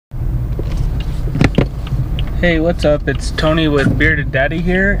Hey, what's up? It's Tony with Bearded Daddy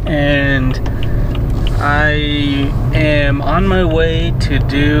here, and I am on my way to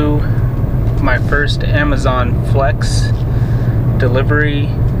do my first Amazon Flex delivery.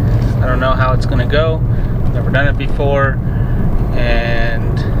 I don't know how it's gonna go. Never done it before,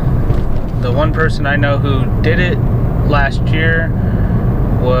 and the one person I know who did it last year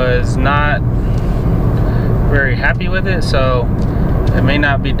was not very happy with it, so I may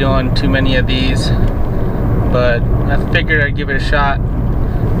not be doing too many of these, but I figured I'd give it a shot.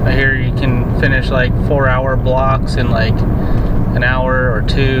 I hear you can finish like 4-hour blocks in like an hour or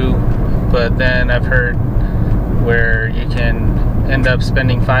two, but then I've heard where you can end up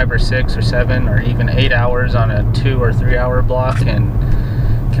spending 5 or 6 or 7 or even 8 hours on a 2 or 3 hour block, and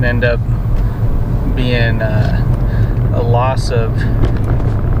can end up being a loss of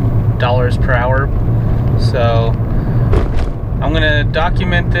dollars per hour. So I'm gonna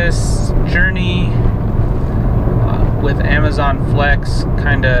document this journey with Amazon Flex,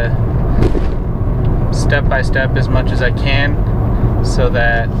 kind of step by step as much as I can, so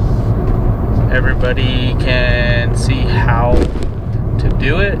that everybody can see how to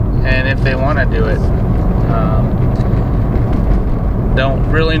do it and if they want to do it. Don't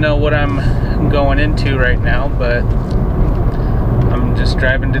really know what I'm going into right now, but I'm just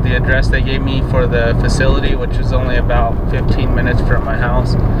driving to the address they gave me for the facility, which is only about 15 minutes from my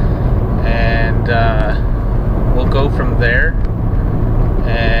house, and we'll go from there.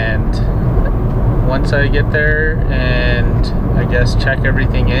 And once I get there and I guess check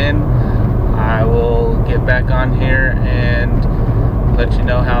everything in, I will get back on here and let you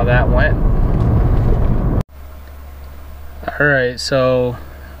know how that went. Alright, so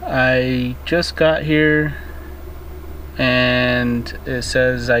I just got here and it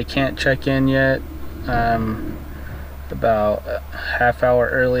says I can't check in yet. About a half hour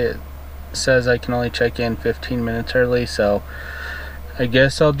early. It says I can only check in 15 minutes early, so I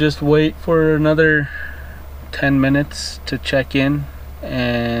guess I'll just wait for another 10 minutes to check in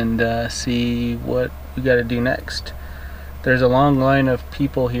and see what we got to do next. There's a long line of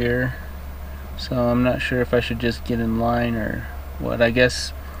people here, so I'm not sure if I should just get in line or what. I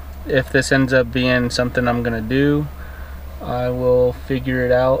guess if this ends up being something I'm gonna do, I will figure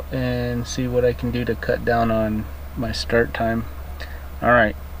it out and see what I can do to cut down on my start time.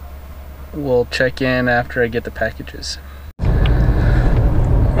 Alright, we'll check in after I get the packages.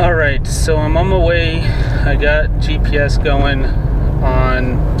 Alright, so I'm on my way. I got GPS going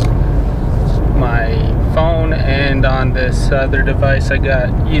on my phone and on this other device I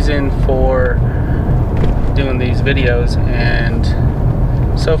got using for doing these videos, and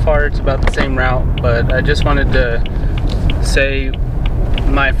so far it's about the same route. But I just wanted to say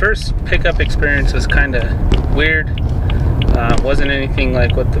my first pickup experience was kind of weird. Wasn't anything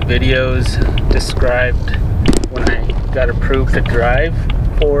like what the videos described when I got approved to drive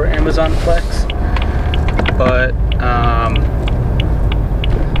for Amazon Flex, but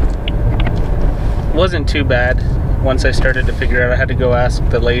wasn't too bad. Once I started to figure out, I had to go ask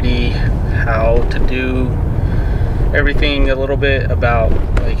the lady how to do everything a little bit about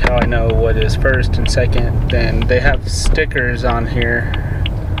like how I know what is first and second. Then they have stickers on here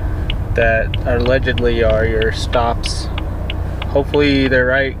that allegedly are your stops. Hopefully they're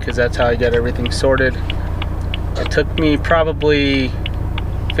right, because that's how I got everything sorted. It took me probably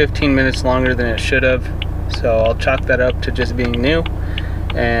 15 minutes longer than it should have, so I'll chalk that up to just being new,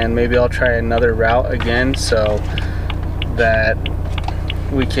 and maybe I'll try another route again so that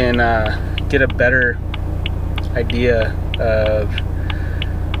we can get a better idea of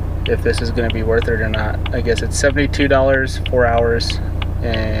if this is going to be worth it or not. I guess it's $72, 4 hours,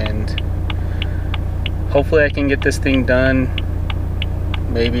 and hopefully I can get this thing done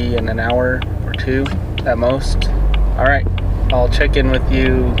maybe in an hour or two at most. Alright, I'll check in with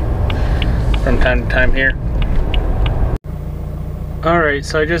you from time to time here. Alright,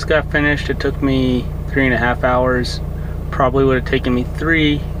 so I just got finished. It took me 3.5 hours. Probably would have taken me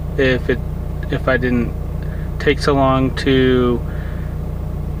 3 if I didn't take so long to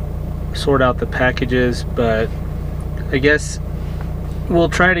sort out the packages, but I guess we'll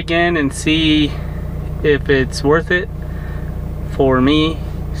try it again and see if it's worth it for me,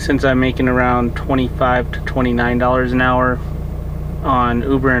 since I'm making around $25 to $29 an hour on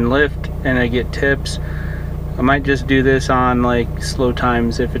Uber and Lyft, and I get tips. I might just do this on like slow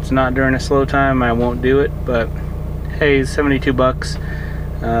times. If it's not during a slow time, I won't do it, but hey, 72 bucks.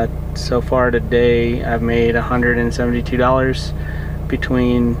 So far today I've made $172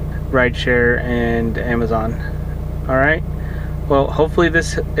 between rideshare and Amazon. Alright, well, hopefully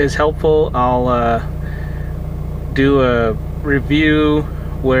this is helpful. I'll do a review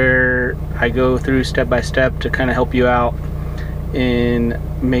where I go through step by step to kind of help you out in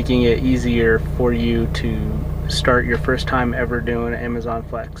making it easier for you to start your first time ever doing Amazon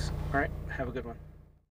Flex. All right, have a good one.